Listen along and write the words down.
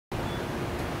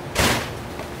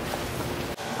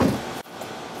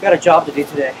We got a job to do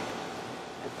today,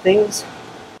 and things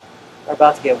are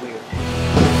about to get weird.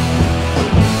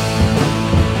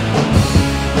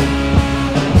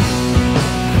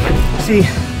 See,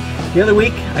 the other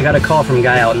week I got a call from a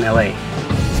guy out in LA.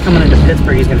 He's coming into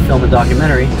Pittsburgh, he's going to film a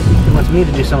documentary. He wants me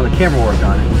to do some of the camera work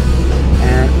on it.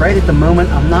 And right at the moment,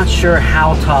 I'm not sure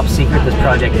how top secret this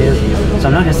project is, so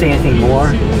I'm not going to say anything more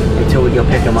until we go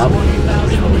pick him up,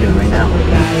 which is what we're doing right now.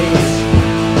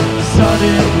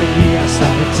 Suddenly I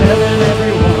started telling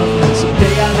everyone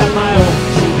someday I'll have my own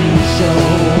TV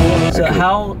show. So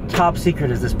how top secret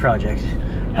is this project?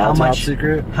 How much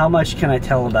secret? How much can I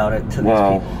tell about it to these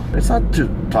people? It's not too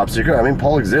top secret. I mean,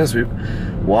 Paul exists.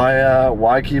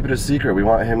 Why keep it a secret? We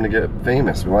want him to get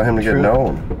famous. We want him to get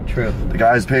known. True. The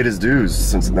guy's paid his dues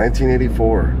since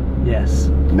 1984. Yes.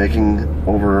 Making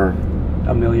over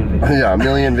a million videos. Yeah, a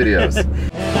million videos. And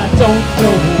I don't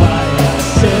know why I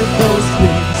said those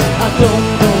things. I don't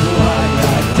know why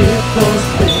I did those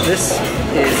things. This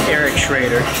is Eric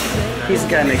Schrader. He's the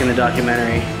guy making the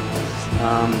documentary.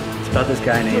 It's about this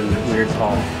guy named Weird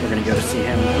Paul. We're gonna go to see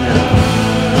him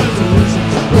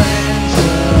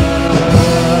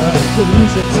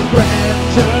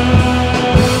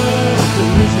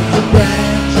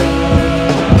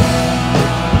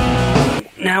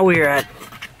now. We are at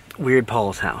Weird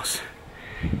Paul's house.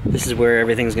 This is where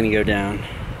everything's gonna go down.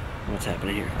 What's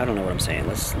happening here? I don't know what I'm saying.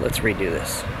 Let's redo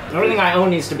this. Everything I own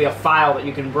needs to be a file that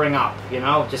you can bring up, you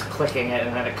know? Just clicking it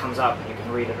and then it comes up and you can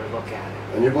read it or look at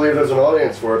it. And you believe there's an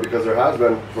audience for it because there has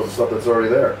been for the stuff that's already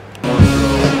there.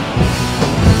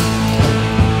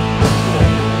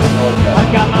 I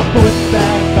got my foot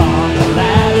back on the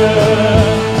ladder.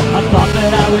 I thought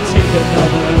that I would take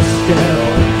another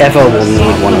step. FO will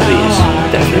need one of these,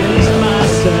 definitely.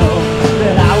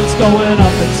 That I was going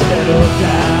up instead of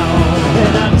down.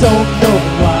 And I don't know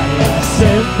why I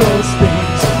said those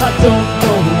things. I don't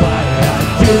know why I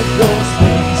did those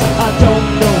things. I don't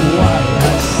know why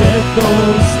I said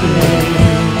those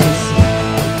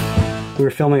things. We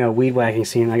were filming a weed whacking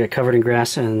scene. I got covered in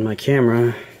grass and my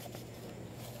camera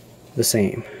the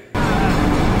same.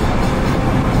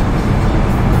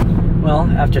 Well,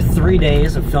 after 3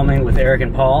 days of filming with Eric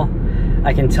and Paul,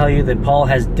 I can tell you that Paul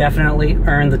has definitely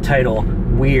earned the title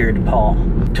Weird Paul.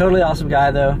 Totally awesome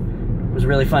guy though. It was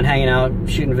really fun hanging out,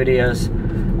 shooting videos.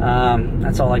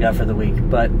 That's all I got for the week.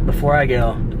 But before I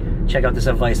go, check out this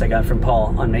advice I got from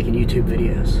Paul on making YouTube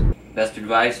videos. Best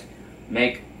advice,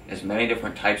 make as many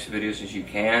different types of videos as you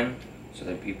can so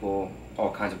that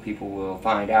all kinds of people will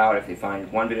find out. If they find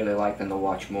one video they like, then they'll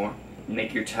watch more.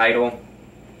 Make your title,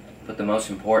 put the most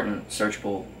important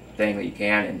searchable thing that you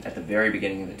can at the very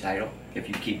beginning of the title. If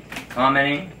you keep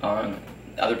commenting on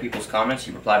other people's comments,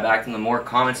 you reply back to them, the more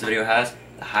comments the video has,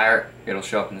 the higher it'll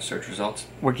show up in the search results.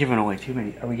 We're giving away too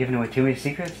many. Are we giving away too many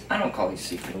secrets? I don't call these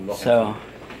secrets. So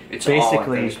it's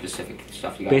basically, all specific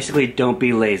stuff you got. Basically, don't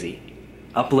be lazy.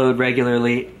 Upload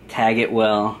regularly, tag it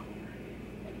well,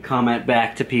 comment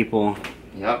back to people.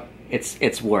 Yep.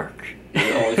 It's work.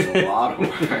 It's always a lot of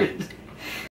work.